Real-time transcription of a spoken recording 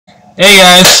Hey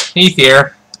guys, Heef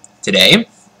here. Today,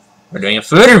 we're doing a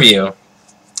food review.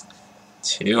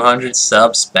 200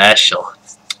 sub special.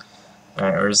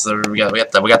 Alright, where's the we got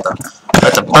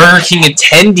the Burger King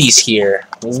attendees here.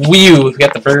 We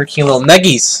got the Burger King little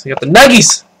nuggies. We got the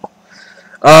nuggies.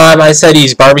 I said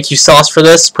use barbecue sauce for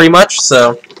this, pretty much.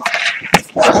 So,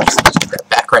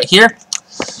 back right here.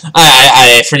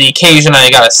 For the occasion,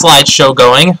 I got a slideshow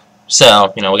going.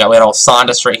 So, we had all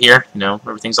Sawdust right here.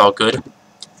 Everything's all good.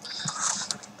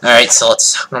 Alright, so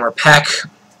let's open our pack.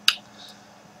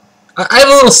 I have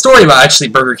a little story about, actually,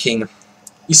 Burger King.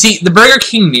 You see, the Burger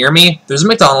King near me, there's a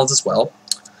McDonald's as well.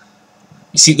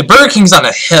 You see, the Burger King's on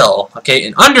a hill, okay,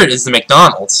 and under it is the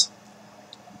McDonald's.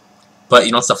 But,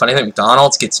 what's the funny thing?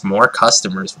 McDonald's gets more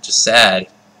customers, which is sad.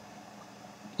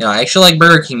 I actually like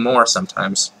Burger King more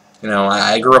sometimes.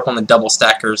 I grew up on the double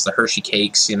stackers, the Hershey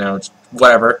cakes,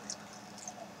 whatever.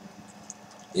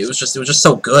 It was just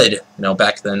so good,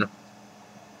 back then.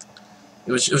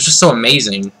 It was just so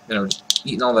amazing,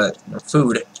 eating all that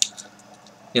food.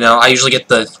 I usually get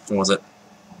the, what was it?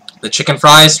 The chicken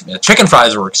fries. Yeah, the chicken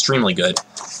fries were extremely good.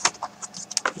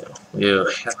 We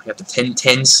got the Tin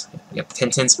Tins. We got the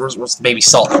Tin Tins. Where's the baby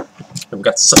salt? We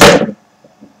got the salt.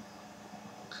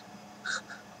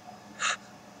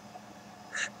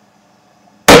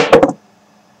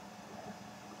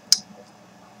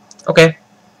 Okay.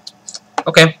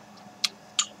 Okay.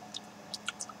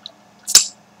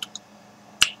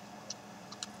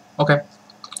 Okay.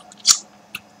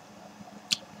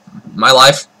 My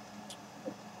life.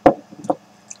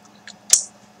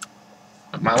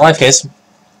 My life, guys.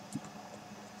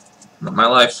 My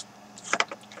life.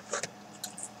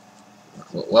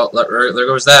 Well, there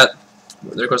goes that.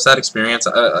 There goes that experience.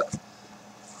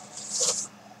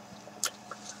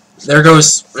 There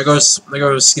goes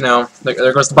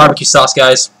the barbecue sauce,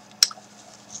 guys.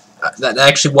 That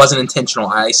actually wasn't intentional.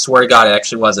 I swear to God, it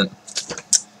actually wasn't.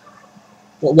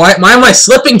 Why am I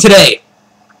slipping today?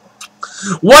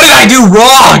 What did I do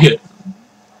wrong?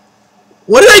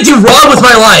 What did I do wrong with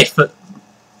my life?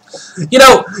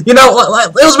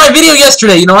 It was my video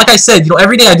yesterday. Like I said,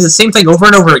 every day I do the same thing over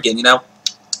and over again. And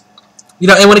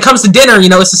when it comes to dinner,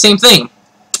 it's the same thing.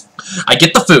 I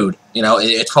get the food.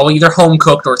 It's probably either home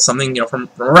cooked or something, from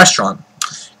a restaurant.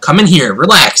 Come in here,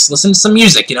 relax, listen to some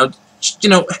music. I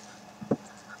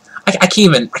can't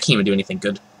even do anything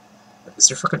good. Is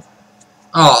there fucking?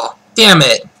 Oh, damn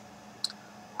it.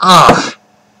 Fuck!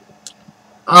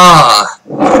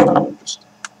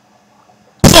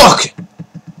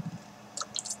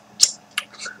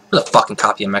 Where's a fucking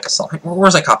copy of Mecha Salt?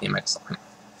 Where's that copy of Mecha Salt?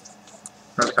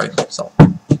 Where's the copy of Mecha Salt? You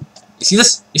see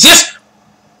this? You see this?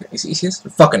 You see this?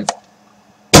 Fucking.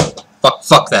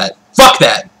 Fuck that. Fuck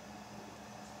that!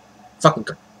 Fucking.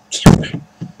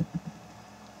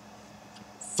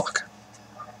 Fuck.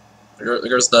 There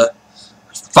goes the.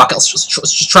 Fuck, let's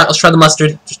try the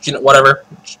mustard. Just, whatever.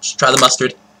 Just try the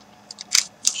mustard.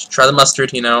 Just try the mustard,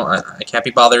 I can't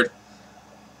be bothered.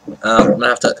 I'm gonna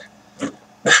have to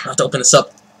open this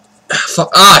up.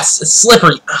 Fuck, it's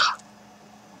slippery.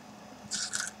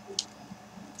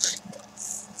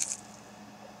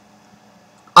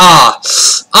 I'm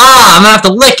gonna have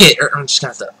to lick it. I'm just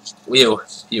gonna have to.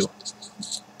 Ew.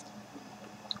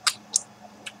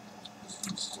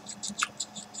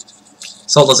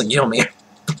 Salt doesn't kill me.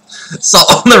 Salt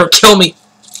will never kill me.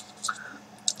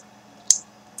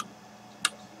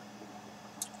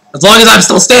 As long as I'm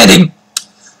still standing.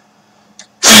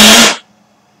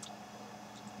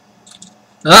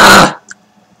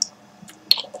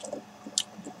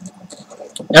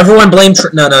 Everyone blame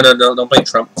Trump. No, don't blame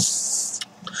Trump.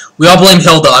 We all blame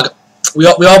Hill Dog. We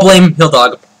all blame Hill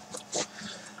Dog.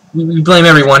 We blame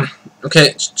everyone. Okay,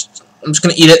 I'm just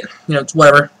gonna eat it. It's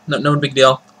whatever. No big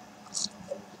deal.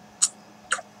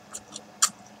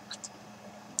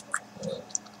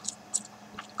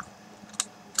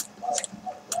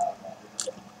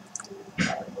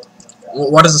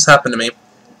 Why does this happen to me?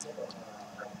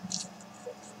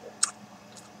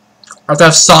 I have to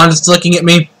have Sawdust looking at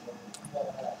me.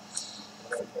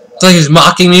 It's like he's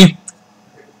mocking me.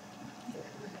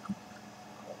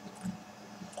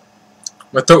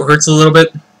 My throat hurts a little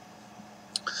bit.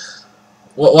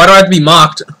 Why do I have to be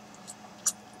mocked?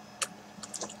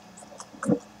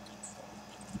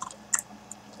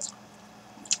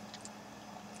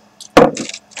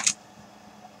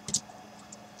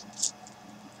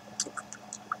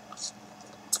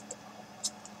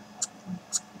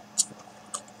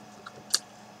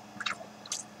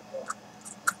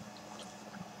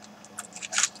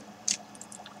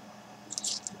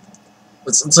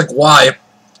 It's like, why?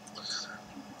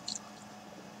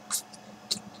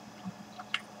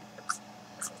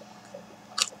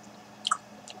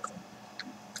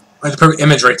 Like the perfect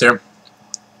image right there.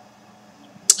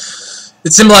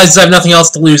 It symbolizes I have nothing else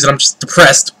to lose and I'm just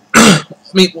depressed. I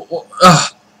mean, what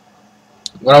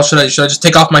else should I do? Should I just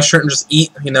take off my shirt and just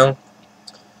eat, you know?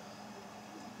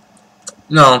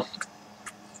 No.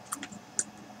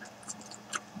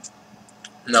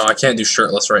 No, I can't do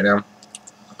shirtless right now.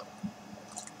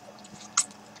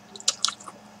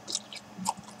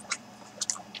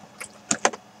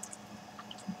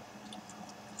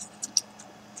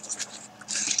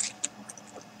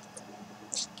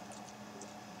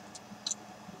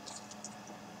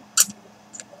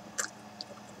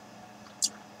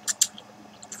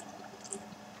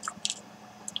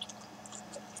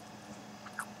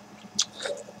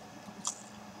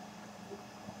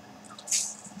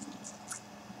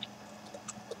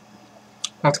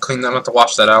 I'll have to clean that. I'll have to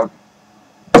wash that out.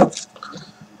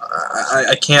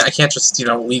 I can't just, you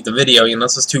know, leave the video, you know,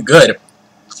 this is too good.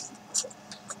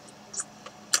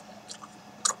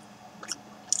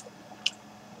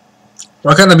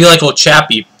 Why couldn't I be like old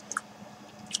Chappie?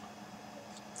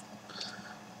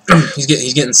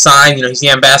 he's getting signed, you know, he's the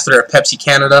ambassador of Pepsi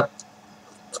Canada.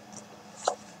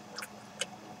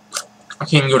 I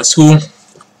can't even go to school.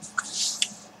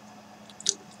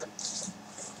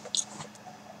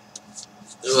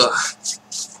 Ugh.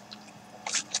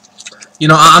 You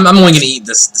know, I'm only gonna eat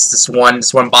this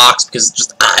one box because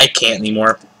just I can't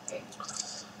anymore.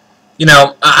 You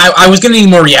know, I was gonna need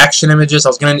more reaction images. I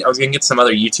was gonna get some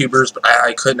other YouTubers, but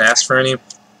I couldn't ask for any. I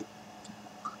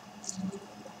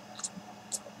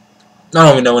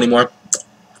don't even know anymore.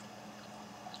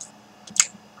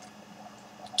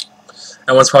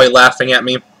 Everyone's probably laughing at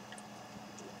me.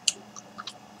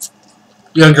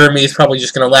 Younger me is probably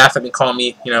just gonna laugh at me, call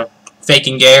me, you know,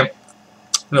 faking gay.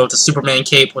 You know, with the Superman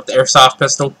cape with the airsoft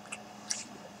pistol.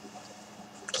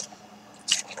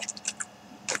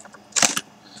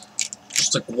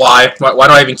 Just like, why? Why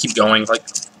do I even keep going? Like,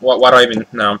 why do I even...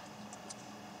 No.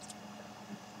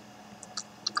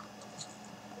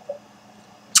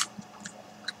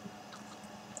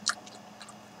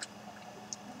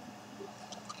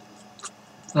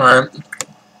 Alright.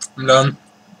 I'm done.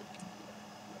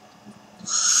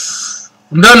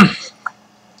 I'm done.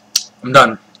 I'm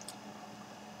done.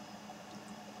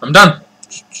 I'm done.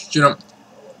 You know,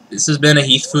 this has been a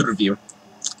Heef food review.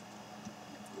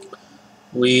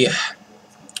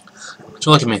 Just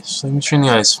look at me. Just look me straight in the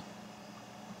eyes.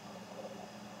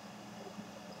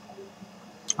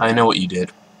 I know what you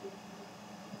did.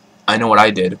 I know what I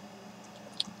did.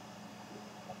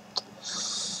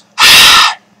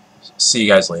 See you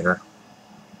guys later.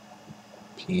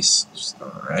 Peace.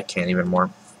 I can't even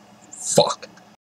more. Fuck.